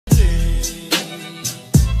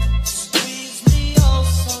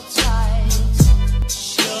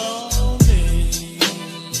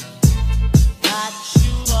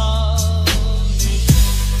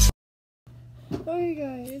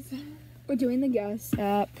the gas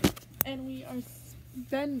tap. And we are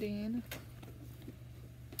spending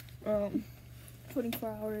 24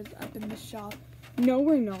 hours up in the shop. No,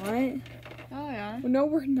 we're not. Oh yeah. No,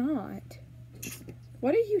 we're not.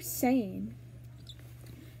 What are you saying?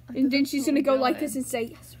 And then she's gonna go like this and say,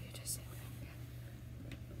 yes, we just said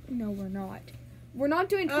that. No, we're not. We're not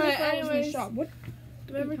doing 24 hours in the anyways. shop. What?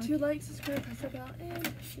 Remember to like, subscribe, press the bell, and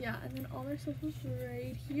yeah, and then all our socials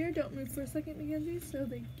right here. Don't move for a second, Mackenzie, so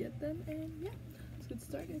they get them, and yeah, let's get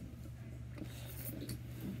started.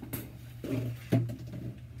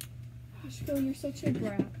 Ashko, you're such a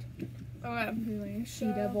brat. Okay. Really,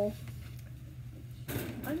 she-devil.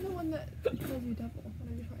 I'm the one that calls you devil.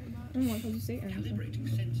 What are you talking about? I don't want to say Irish. Calibrating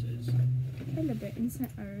sensors. Calibrating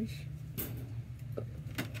sensors.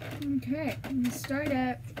 Okay, I'm gonna start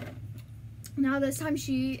it. Now this time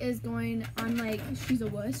she is going on like she's a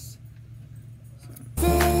wuss. The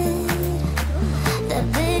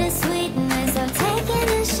bittersweetness of taking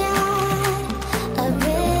a shot, a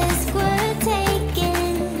risk we're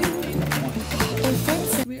taking. If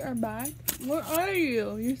it's We are back. Where are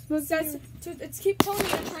you? You're supposed Says it's keep telling me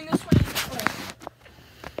to turn this way.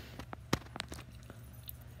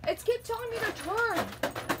 It's keep telling me to turn.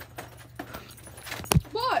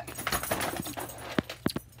 What?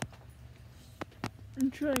 I'm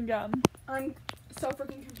chewing gum. I'm so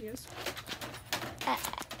freaking confused.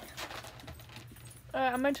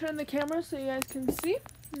 I'm gonna turn the camera so you guys can see.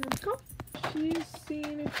 Let's go. She's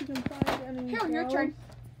seeing if she can find any. Here, your girls. turn.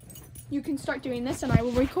 You can start doing this and I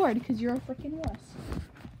will record because you're a freaking wuss.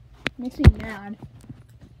 Makes me mad.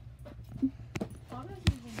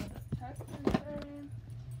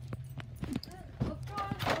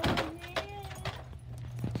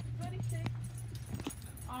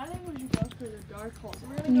 I think we should go for the dark holes.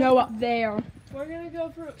 No, up there. We're gonna go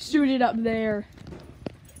for. Shoot it up there.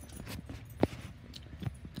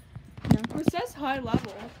 It says high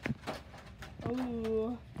level.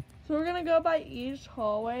 Oh. So we're gonna go by each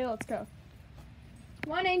hallway. Let's go.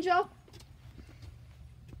 Come on, Angel.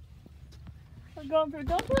 We're going for.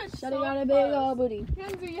 Don't put it so Daddy got a big close. old booty.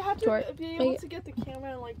 Kenzie, you have to Short. be able Wait. to get the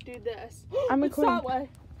camera and like do this. I'm It's recording. that way.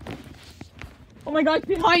 Oh my god, it's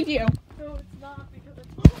behind you. No, it's not because it's.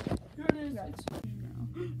 Here it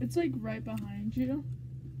is. It's like right behind you.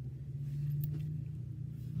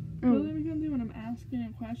 Really, Mackenzie, when I'm asking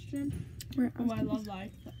a question. Oh, I love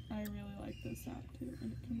I really like this app too,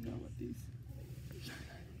 and it comes out with these.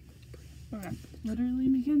 Okay, literally,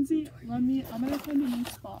 Mackenzie, I'm gonna find a new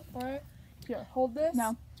spot for it. Here, hold this.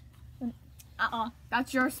 No.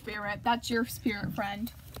 That's your spirit. That's your spirit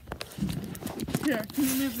friend. Here, can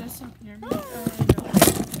you move this up here?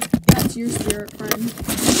 That's your spirit friend.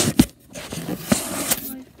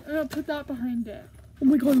 Put that behind it. Oh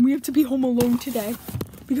my god, we have to be home alone today.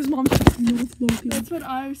 Because mom's not That's what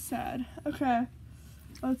I said. Okay,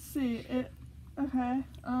 let's see. Okay,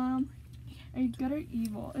 are you good or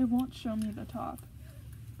evil? It won't show me the top.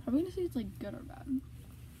 Probably gonna say it's like good or bad.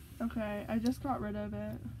 Okay, I just got rid of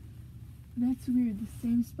it. That's weird. The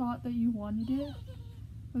same spot that you wanted it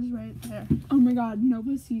was right there. Oh my god,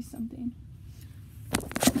 Nova sees something.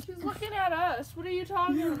 She's looking at us. What are you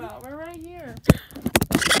talking about? We're right here.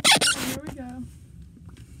 Here we go.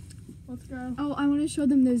 Let's go. Oh, I want to show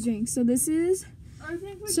them those drinks. So this is I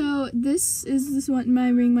think we this one my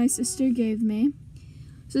ring my sister gave me.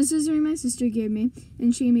 So this is the ring my sister gave me,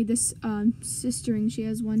 and she gave me this sister ring. She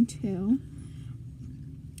has one too.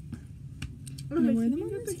 Okay, wear can them you on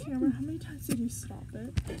get the this camera? How many times did you stop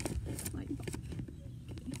it?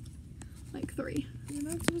 Like 3. You're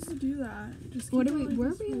not supposed to do that. Just What keep are it we- like where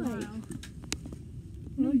this are we, for a like- while.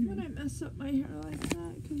 I like when I mess up my hair like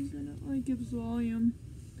that because then it like gives volume.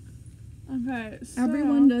 Okay, so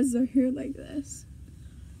Everyone does their hair like this.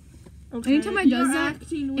 Okay, Anytime I you're does that,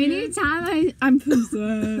 acting weird. Anytime I'm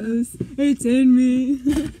possessed, it's in me.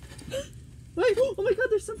 Wait, oh my god,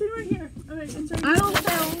 there's something right here. Okay, it's right I don't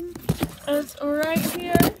film. It's right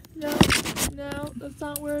here. No, that's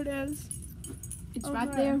not where it is. It's Okay.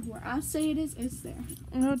 right there. Where I say it is, it's there.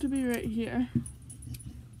 It have to be right here.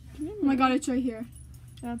 Oh my god, it's right here.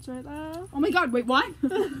 That's right there. Oh my god, wait, what?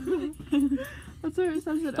 That's where it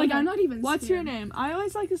says it. Like, Okay. I'm not even What's your scared. name? I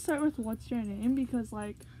always like to start with what's your name because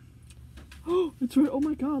like, oh, it's right. Oh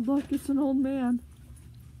my god, look, it's an old man.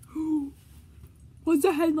 What's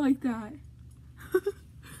the head like that?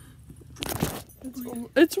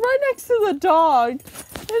 It's right next to the dog,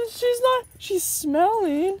 and she's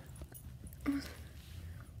smelling.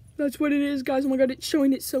 That's what it is, guys. Oh my god, it's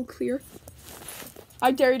showing it so clear.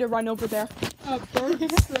 I dare you to run over there.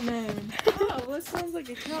 Bert's the name. Oh, this sounds like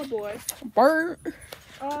a cowboy. Bert.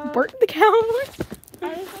 Uh, Bert the cowboy.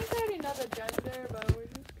 I think I already know the gender, but we're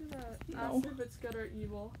just gonna. Ask if it's good or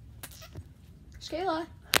evil. Shayla.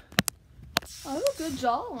 I have a good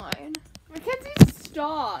jawline. Mackenzie,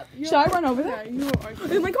 stop. Should I run over there? Yeah, you are.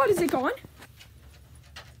 Oh my god, is it gone?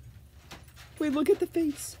 Wait, look at the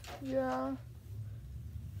face. Yeah.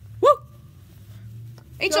 Woo!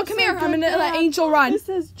 Angel, Just come a here. I'm good gonna let man. Angel run. This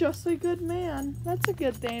is just a good man. That's a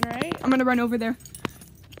good thing, right? I'm gonna run over there.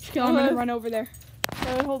 Shayla, I'm gonna run over there.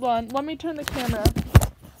 Wait, hold on. Let me turn the camera.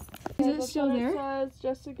 Is it That's still what there? It says,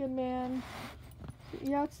 just a good man.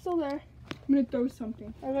 Yeah, it's still there. I'm gonna throw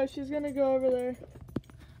something. Okay, she's gonna go over there.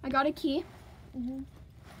 I got a key. Mhm.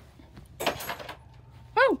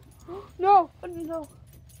 Oh! No! No!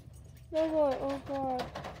 No! God. Oh God.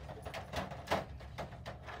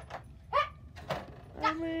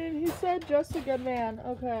 I mean, he said just a good man.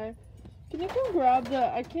 Okay. Can you come grab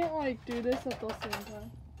the? I can't like do this at the same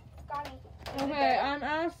time. Got it. Okay, I'm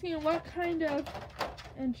asking what kind of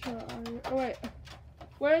intro are you? Oh wait.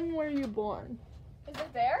 When were you born? Is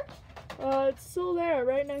it there? It's still there,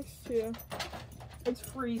 right next to you. It's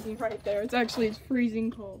freezing right there. It's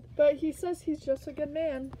freezing cold. But he says he's just a good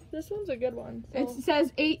man. This one's a good one. So. It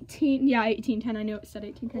says 18. Yeah, 1810. I knew it said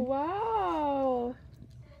 1810. Wow.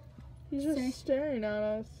 He's just Say. staring at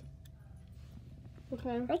us.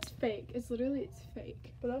 Okay. That's fake. It's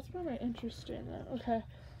fake. But that's kind of interesting. Then. Okay.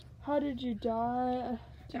 How did you die?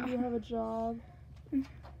 Do you have a job?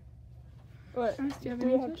 What? Do you have Do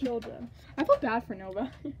any you have children? children? I feel bad for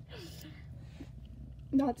Nova.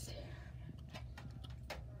 That's.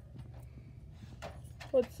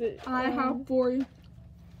 Let's see. I have 4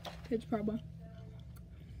 kids probably.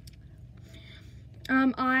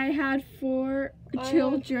 I had 4 I had-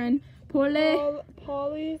 children.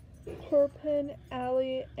 Polly, Perpin,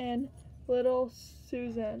 Allie, and little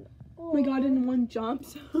Susan. Oh my god, in one jump.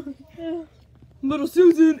 Yeah. Little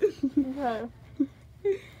Susan. Okay.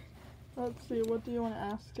 Let's see. What do you want to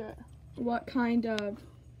ask it? What kind of?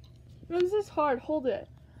 This is hard. Hold it.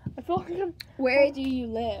 I feel like I'm. Where do you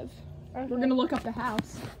live? Okay. We're gonna look up the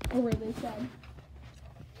house. Or where they said.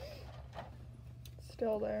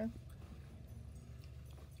 Still there.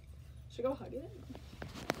 Should I go hug it?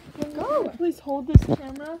 Go. Please hold this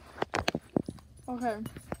camera. Okay.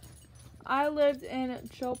 I lived in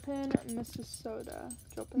Chilton, Minnesota.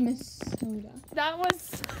 Minnesota. That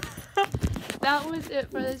was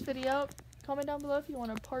it for this video. Comment down below if you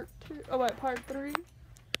want a part 2. Oh wait, part 3.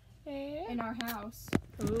 In our house.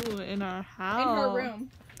 Ooh, in our house. In her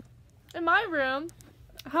room. In my room.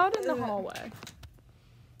 How about in the hallway?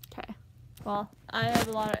 Okay. Well, I have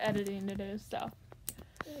a lot of editing to do, so.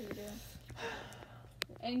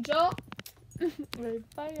 Angel.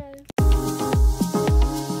 Wait, bye guys.